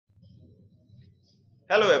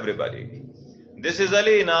Hello everybody. This is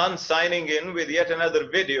Ali Inan signing in with yet another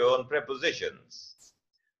video on prepositions.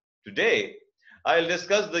 Today, I'll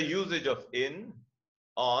discuss the usage of in,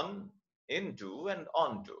 on, into and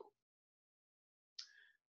onto.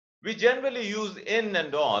 We generally use in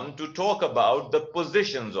and on to talk about the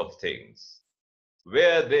positions of things,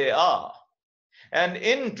 where they are, and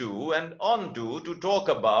into and onto to talk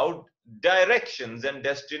about directions and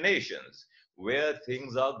destinations, where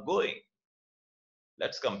things are going.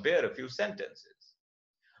 Let's compare a few sentences.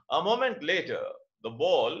 A moment later, the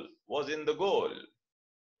ball was in the goal,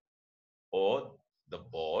 or the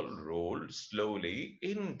ball rolled slowly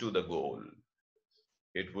into the goal.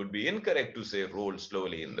 It would be incorrect to say rolled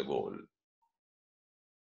slowly in the goal.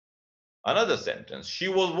 Another sentence, she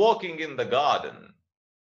was walking in the garden.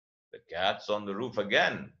 The cat's on the roof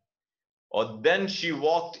again. Or then she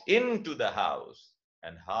walked into the house.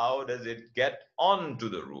 And how does it get onto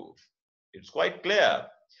the roof? It's quite clear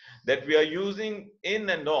that we are using in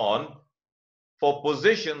and on for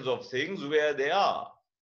positions of things where they are,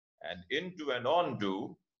 and into and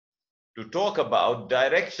onto to talk about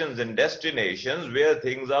directions and destinations where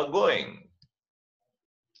things are going.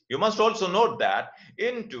 You must also note that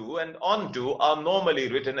into and onto are normally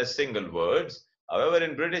written as single words. However,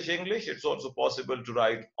 in British English, it's also possible to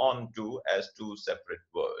write onto as two separate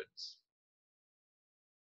words.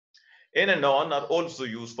 In and on are also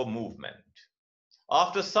used for movement.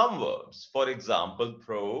 After some verbs, for example,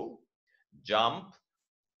 throw, jump,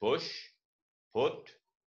 push, put,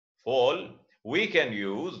 fall, we can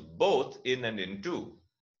use both in and into,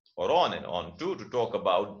 or on and onto, to talk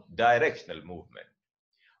about directional movement.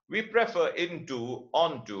 We prefer into,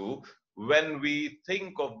 onto when we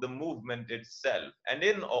think of the movement itself, and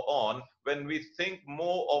in or on when we think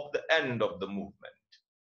more of the end of the movement,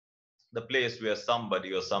 the place where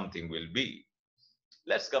somebody or something will be.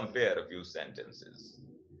 Let's compare a few sentences.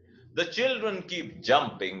 The children keep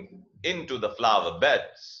jumping into the flower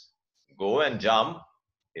beds. Go and jump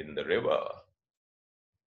in the river.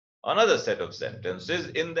 Another set of sentences,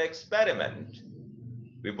 in the experiment,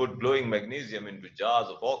 we put glowing magnesium into jars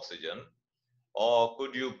of oxygen, or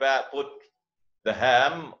could you put the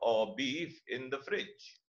ham or beef in the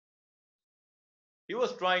fridge? He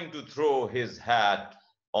was trying to throw his hat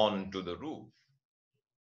onto the roof.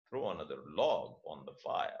 Throw another log on the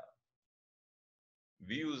fire.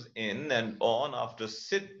 We use in and on after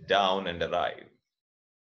sit down and arrive.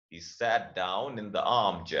 He sat down in the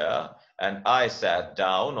armchair and I sat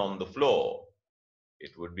down on the floor.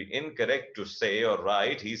 It would be incorrect to say or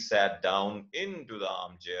write he sat down into the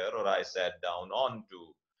armchair or I sat down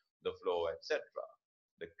onto the floor, etc.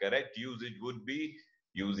 The correct usage would be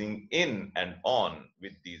using in and on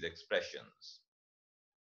with these expressions.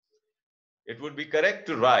 It would be correct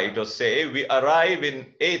to write or say we arrive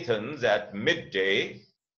in Athens at midday.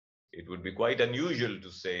 It would be quite unusual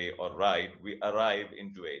to say or write we arrive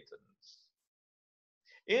into Athens.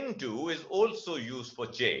 Into is also used for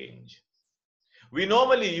change. We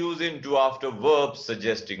normally use into after verbs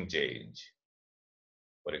suggesting change.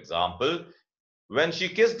 For example, when she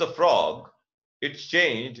kissed the frog, it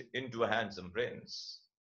changed into a handsome prince.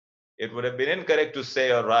 It would have been incorrect to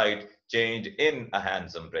say or write change in a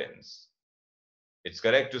handsome prince. It's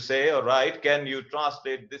correct to say or write, can you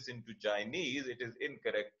translate this into Chinese? It is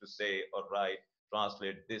incorrect to say or write,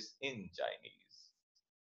 translate this in Chinese.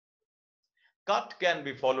 Cut can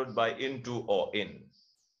be followed by into or in.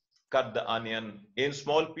 Cut the onion in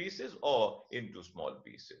small pieces or into small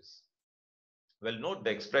pieces. Well, note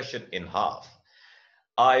the expression in half.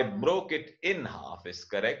 I broke it in half is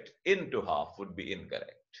correct. Into half would be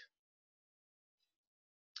incorrect.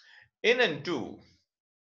 In and to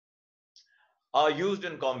are used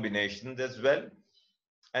in combinations as well,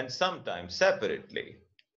 and sometimes separately.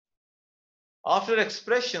 After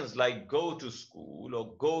expressions like go to school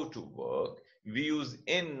or go to work, we use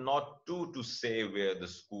in, not to say where the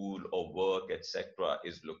school or work, etc.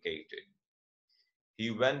 is located.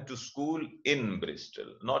 He went to school in Bristol,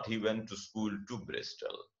 not he went to school to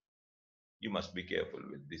Bristol. You must be careful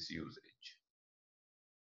with this usage.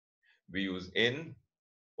 We use in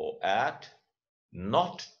or at,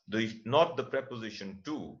 not the preposition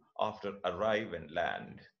to after arrive and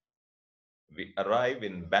land. We arrive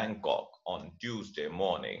in Bangkok on Tuesday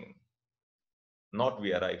morning, not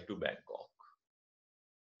we arrive to Bangkok.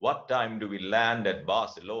 What time do we land at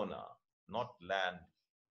Barcelona, not land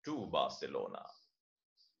to Barcelona?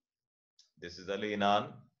 This is Ali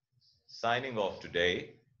Inan signing off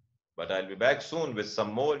today, but I'll be back soon with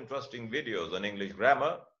some more interesting videos on English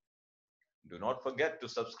grammar. Do not forget to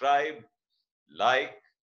subscribe, like,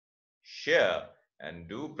 share, and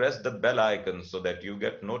do press the bell icon so that you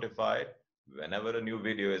get notified whenever a new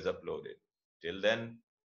video is uploaded. Till then,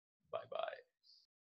 bye bye.